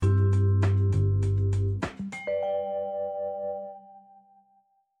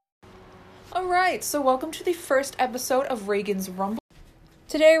Alright, so welcome to the first episode of Reagan's Rumble.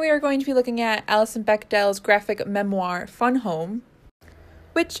 Today we are going to be looking at Alison Bechdel's graphic memoir, Fun Home,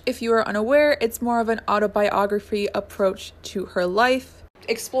 which, if you are unaware, it's more of an autobiography approach to her life,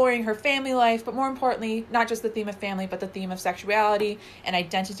 exploring her family life, but more importantly, not just the theme of family, but the theme of sexuality and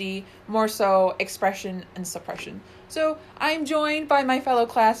identity, more so expression and suppression. So I'm joined by my fellow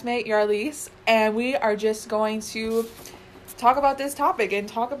classmate, Yarlise, and we are just going to talk about this topic and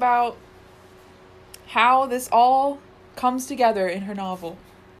talk about how this all comes together in her novel.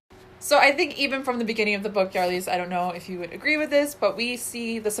 So I think even from the beginning of the book, Yarlise, I don't know if you would agree with this, but we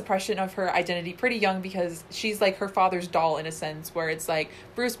see the suppression of her identity pretty young because she's like her father's doll in a sense, where it's like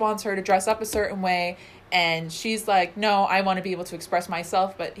Bruce wants her to dress up a certain way and she's like, no, I want to be able to express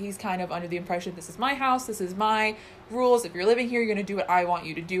myself, but he's kind of under the impression, this is my house, this is my rules. If you're living here, you're going to do what I want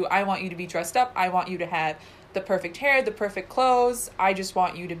you to do. I want you to be dressed up. I want you to have the perfect hair, the perfect clothes. I just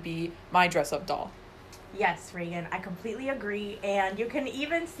want you to be my dress-up doll. Yes, Reagan, I completely agree. And you can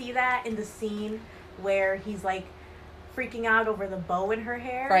even see that in the scene where he's like freaking out over the bow in her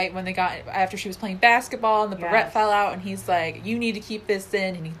hair. Right, when they got, after she was playing basketball and the barrette fell out and he's like, you need to keep this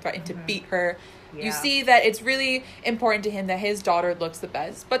in, and he threatened to beat her. Yeah. You see that it's really important to him that his daughter looks the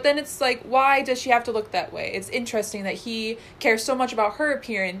best. But then it's like, why does she have to look that way? It's interesting that he cares so much about her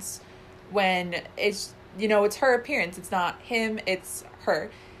appearance when it's, it's her appearance. It's not him, it's her.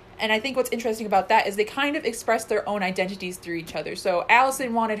 And I think what's interesting about that is they kind of express their own identities through each other. So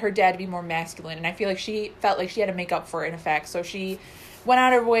Alison wanted her dad to be more masculine, and I feel like she felt like she had to make up for it in effect. So she went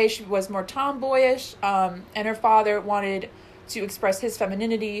out of her way, she was more tomboyish, and her father wanted to express his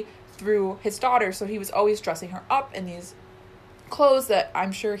femininity through his daughter. So he was always dressing her up in these clothes that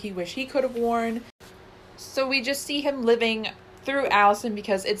I'm sure he wished he could have worn. So we just see him living through Alison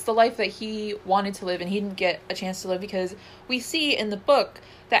because it's the life that he wanted to live and he didn't get a chance to live, because we see in the book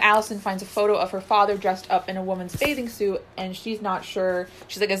that Alison finds a photo of her father dressed up in a woman's bathing suit and she's not sure.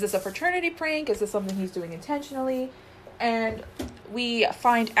 She's like, is this a fraternity prank? Is this something he's doing intentionally? And we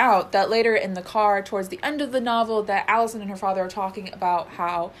find out that later in the car towards the end of the novel that Alison and her father are talking about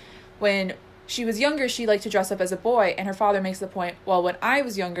how when she was younger she liked to dress up as a boy, and her father makes the point, well, when I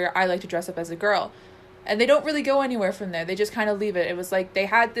was younger I liked to dress up as a girl. And they don't really go anywhere from there. They just kind of leave it. It was like they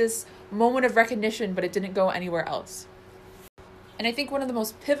had this moment of recognition, but it didn't go anywhere else. And I think one of the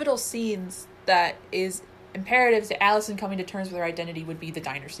most pivotal scenes that is imperative to Alison coming to terms with her identity would be the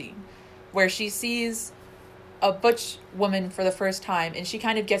diner scene, where she sees a butch woman for the first time, and she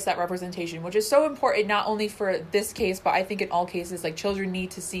kind of gets that representation, which is so important not only for this case, but I think in all cases, like, children need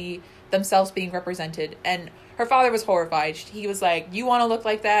to see themselves being represented. And her father was horrified. He was like, you want to look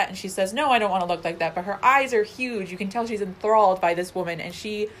like that? And she says, no, I don't want to look like that. But her eyes are huge. You can tell she's enthralled by this woman, and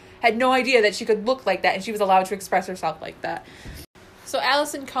she had no idea that she could look like that, and she was allowed to express herself like that. So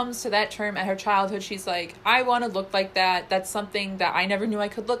Alison comes to that term at her childhood. She's like, I want to look like that. That's something that I never knew I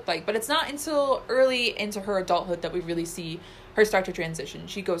could look like. But it's not until early into her adulthood that we really see her start to transition.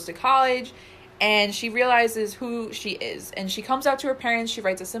 She goes to college and she realizes who she is. And she comes out to her parents. She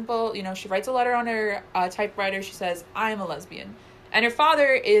writes a simple, she writes a letter on her typewriter. She says, I'm a lesbian. And her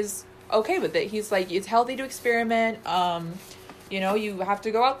father is okay with it. He's like, it's healthy to experiment. You have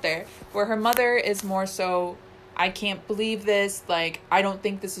to go out there. Where her mother is more so, I can't believe this. Like, I don't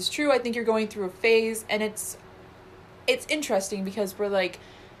think this is true. I think you're going through a phase. And it's interesting because we're like,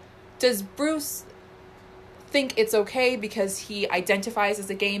 does Bruce think it's okay because he identifies as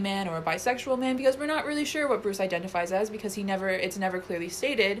a gay man or a bisexual man? Because we're not really sure what Bruce identifies as, because it's never clearly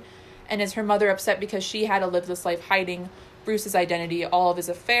stated. And is her mother upset because she had to live this life hiding Bruce's identity, all of his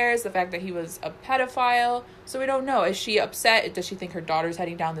affairs, the fact that he was a pedophile? So we don't know. Is she upset? Does she think her daughter's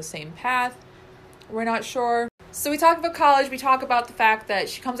heading down the same path? We're not sure. So we talk about college. We talk about the fact that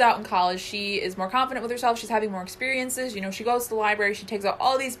she comes out in college. She is more confident with herself. She's having more experiences. She goes to the library. She takes out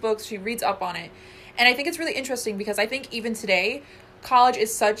all these books. She reads up on it. And I think it's really interesting because I think even today, college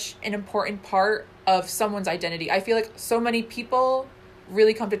is such an important part of someone's identity. I feel like so many people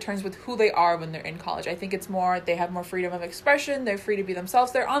really come to terms with who they are when they're in college. I think it's more, they have more freedom of expression. They're free to be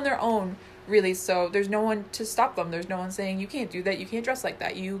themselves. They're on their own, really. So there's no one to stop them. There's no one saying, you can't do that. You can't dress like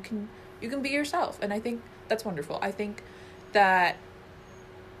that. You can be yourself. And I think that's wonderful. I think that...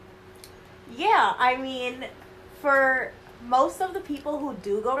 Yeah, I mean, for most of the people who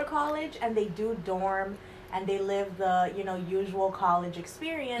do go to college and they do dorm and they live the, usual college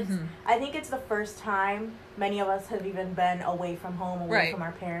experience, mm-hmm. I think it's the first time many of us have even been away from home, away from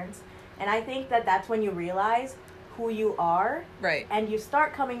our parents. And I think that that's when you realize who you are. Right. And you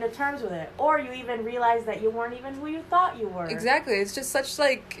start coming to terms with it. Or you even realize that you weren't even who you thought you were. Exactly. It's just such,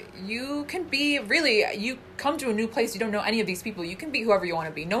 like, you can be, really, you come to a new place, you don't know any of these people. You can be whoever you want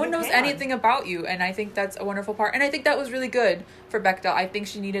to be. No one knows anything about you. And I think that's a wonderful part. And I think that was really good for Bechdel. I think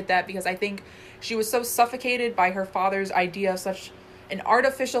she needed that because I think she was so suffocated by her father's idea of such an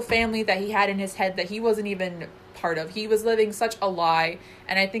artificial family that he had in his head that he wasn't even part of. He was living such a lie.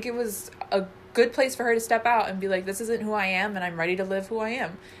 And I think it was a good place for her to step out and be like, this isn't who I am, and I'm ready to live who I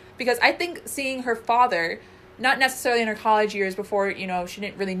am. Because I think seeing her father, not necessarily in her college years before, you know, she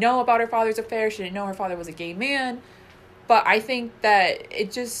didn't really know about her father's affair, she didn't know her father was a gay man, but I think that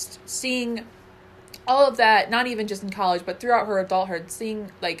it just, seeing all of that, not even just in college, but throughout her adulthood, seeing,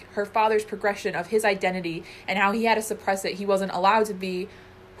 like, her father's progression of his identity and how he had to suppress it. He wasn't allowed to be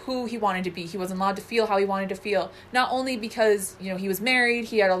who he wanted to be. He wasn't allowed to feel how he wanted to feel. Not only because, you know, he was married,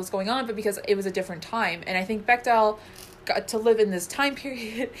 he had all this going on, but because it was a different time. And I think Bechdel got to live in this time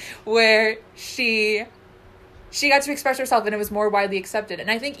period where she got to express herself and it was more widely accepted.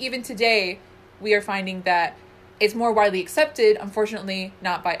 And I think even today, we are finding that it's more widely accepted, unfortunately,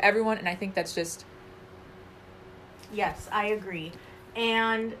 not by everyone. And I think that's just... Yes, I agree.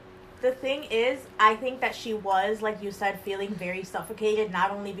 And the thing is, I think that she was, like you said, feeling very suffocated,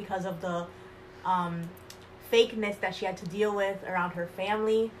 not only because of the fakeness that she had to deal with around her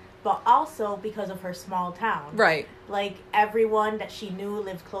family, but also because of her small town. Right. Like, everyone that she knew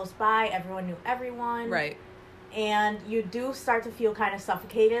lived close by, everyone knew everyone. Right. And you do start to feel kind of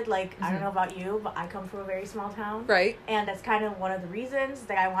suffocated. Like, I don't know about you, but I come from a very small town. Right. And that's kind of one of the reasons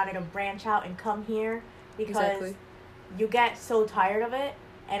that I wanted to branch out and come here, because you get so tired of it.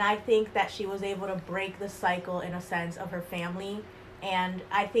 And I think that she was able to break the cycle, in a sense, of her family. And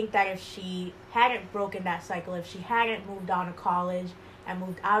I think that if she hadn't broken that cycle, if she hadn't moved on to college and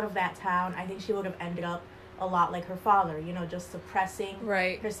moved out of that town, I think she would have ended up a lot like her father, you know, just suppressing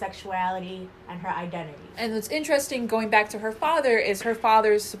her sexuality and her identity. And what's interesting, going back to her father, is her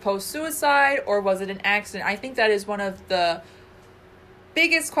father's supposed suicide, or was it an accident? I think that is one of the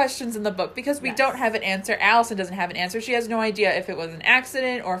biggest questions in the book, because we don't have an answer. Allison doesn't have an answer. She has no idea if it was an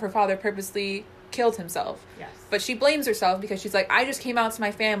accident or if her father purposely killed himself. Yes. But she blames herself because she's like, I just came out to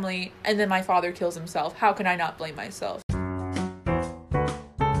my family and then my father kills himself. How can I not blame myself?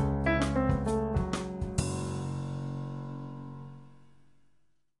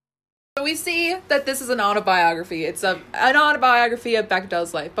 So we see that this is an autobiography. It's an autobiography of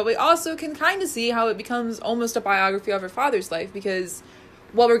Bechdel's life, but we also can kind of see how it becomes almost a biography of her father's life, because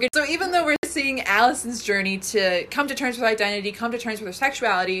so even though we're seeing Allison's journey to come to terms with identity, come to terms with her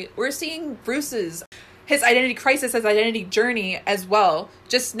sexuality, we're seeing Bruce's, his identity crisis, his identity journey as well,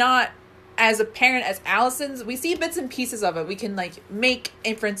 just not as apparent as Allison's. We see bits and pieces of it. We can, like, make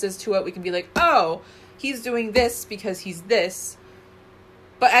inferences to it. We can be like, oh, he's doing this because he's this.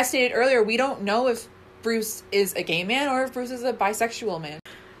 But as stated earlier, we don't know if Bruce is a gay man or if Bruce is a bisexual man.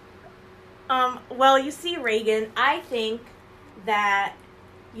 Well, you see, Reagan, I think that,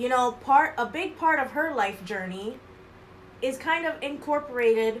 you know, a big part of her life journey is kind of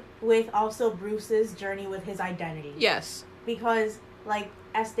incorporated with also Bruce's journey with his identity. Yes. Because, like,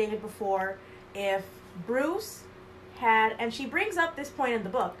 as stated before, if Bruce had, and she brings up this point in the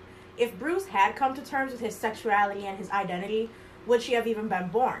book, if Bruce had come to terms with his sexuality and his identity, would she have even been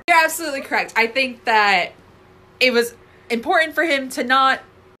born? You're absolutely correct. I think that it was important for him to not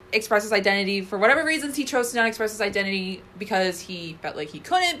express his identity. For whatever reasons, he chose to not express his identity, because he felt like he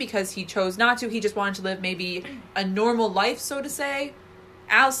couldn't, because he chose not to. He just wanted to live maybe a normal life, so to say.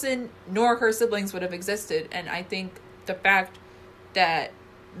 Allison nor her siblings would have existed. And I think the fact that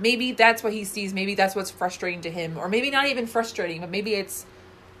maybe that's what he sees, maybe that's what's frustrating to him, or maybe not even frustrating, but maybe it's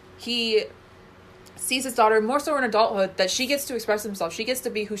he sees his daughter more so in adulthood, that she gets to express himself, she gets to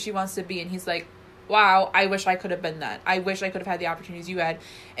be who she wants to be, and he's like, wow, I wish I could have been that. I wish I could have had the opportunities you had.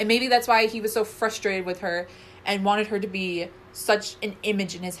 And maybe that's why he was so frustrated with her and wanted her to be such an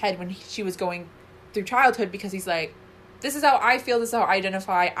image in his head when she was going through childhood, because he's like, this is how I feel, this is how I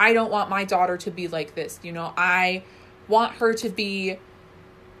identify. I don't want my daughter to be like this. You know, I want her to be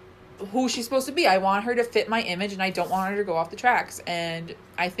who she's supposed to be. I want her to fit my image, and I don't want her to go off the tracks. And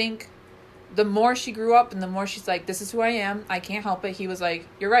I think the more she grew up and the more she's like, this is who I am, I can't help it, he was like,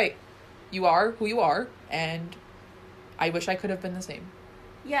 you're right. You are who you are, and I wish I could have been the same.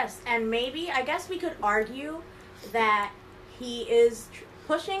 Yes, and maybe, I guess we could argue that he is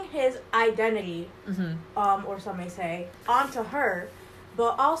pushing his identity, or some may say, onto her,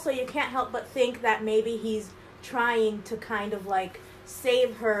 but also you can't help but think that maybe he's trying to kind of, like,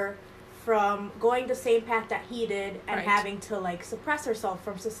 save her from going the same path that he did and having to, like, suppress herself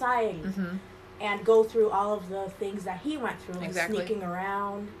from society. and go through all of the things that he went through, like exactly. sneaking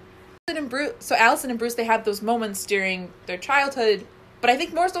around. So Allison and Bruce, they have those moments during their childhood, but I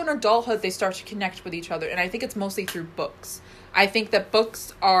think more so in adulthood they start to connect with each other, and I think it's mostly through books. I think that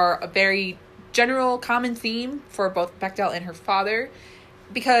books are a very general common theme for both Bechdel and her father,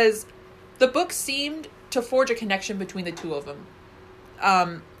 because the books seemed to forge a connection between the two of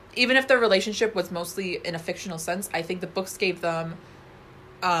them. Even if their relationship was mostly in a fictional sense, I think the books gave them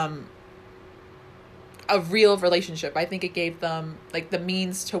a real relationship. I think it gave them like the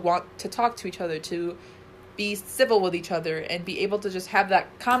means to want to talk to each other, to be civil with each other, and be able to just have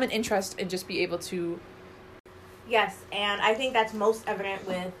that common interest and just be able to... Yes, and I think that's most evident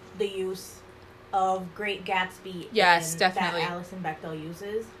with the use of Great Gatsby. Yes, definitely. That Alison Bechdel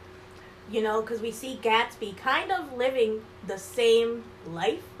uses. You know, because we see Gatsby kind of living the same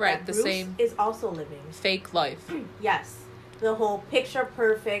life that Bruce same is also living. Fake life. Yes. The whole picture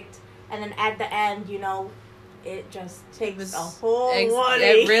perfect, and then at the end, you know, it just takes a whole 180.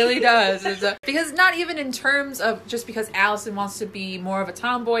 It really does. Because not even in terms of just because Allison wants to be more of a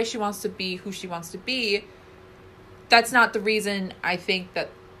tomboy, she wants to be who she wants to be. That's not the reason I think that...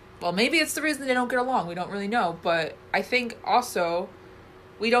 Well, maybe it's the reason they don't get along. We don't really know. But I think also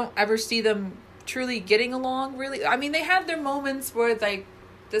we don't ever see them truly getting along, really. I mean, they have their moments where, like,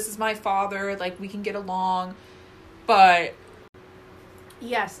 this is my father, like, we can get along. But...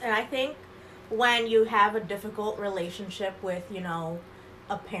 Yes, and I think when you have a difficult relationship with, you know,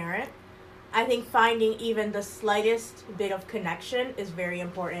 a parent, I think finding even the slightest bit of connection is very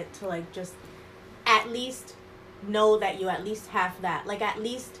important to, like, just at least know that you at least have that. Like, at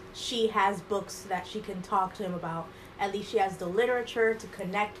least she has books that she can talk to him about. At least she has the literature to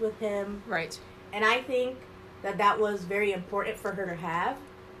connect with him. Right. And I think that that was very important for her to have,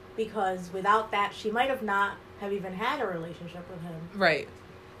 because without that, she might have not have even had a relationship with him. Right.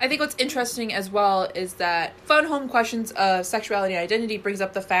 I think what's interesting as well is that Fun Home Questions of Sexuality and Identity brings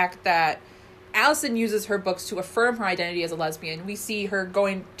up the fact that Allison uses her books to affirm her identity as a lesbian. We see her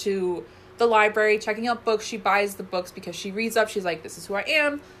going to the library, checking out books. She buys the books because she reads up. She's like, this is who I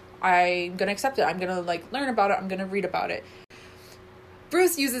am. I'm going to accept it. I'm going to, like, learn about it. I'm going to read about it.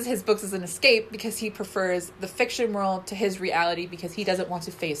 Bruce uses his books as an escape because he prefers the fiction world to his reality because he doesn't want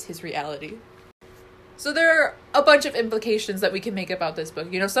to face his reality. So there are a bunch of implications that we can make about this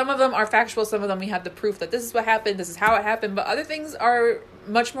book. You know, some of them are factual, some of them we have the proof that this is what happened, this is how it happened, but other things are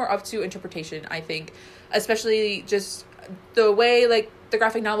much more up to interpretation, I think. Especially just the way, like, the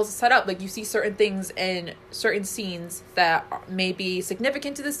graphic novels are set up. Like, you see certain things in certain scenes that may be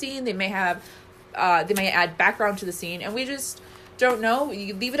significant to the scene, they may have, they may add background to the scene, and we just don't know.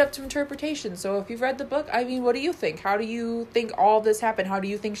 You leave it up to interpretation. So if you've read the book, I mean, what do you think? How do you think all this happened? How do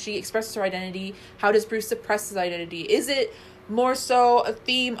you think she expresses her identity? How does Bruce suppress his identity? Is it more so a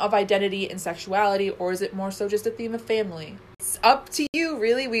theme of identity and sexuality, or is it more so just a theme of family? It's up to you,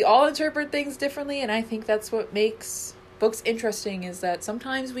 really. We all interpret things differently, and I think that's what makes books interesting, is that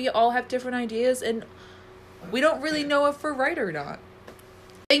sometimes we all have different ideas, and we don't really know if we're right or not.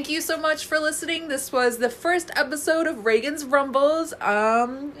 Thank you so much for listening. This was the first episode of Reagan's Rumbles,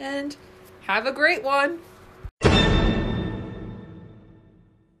 and have a great one.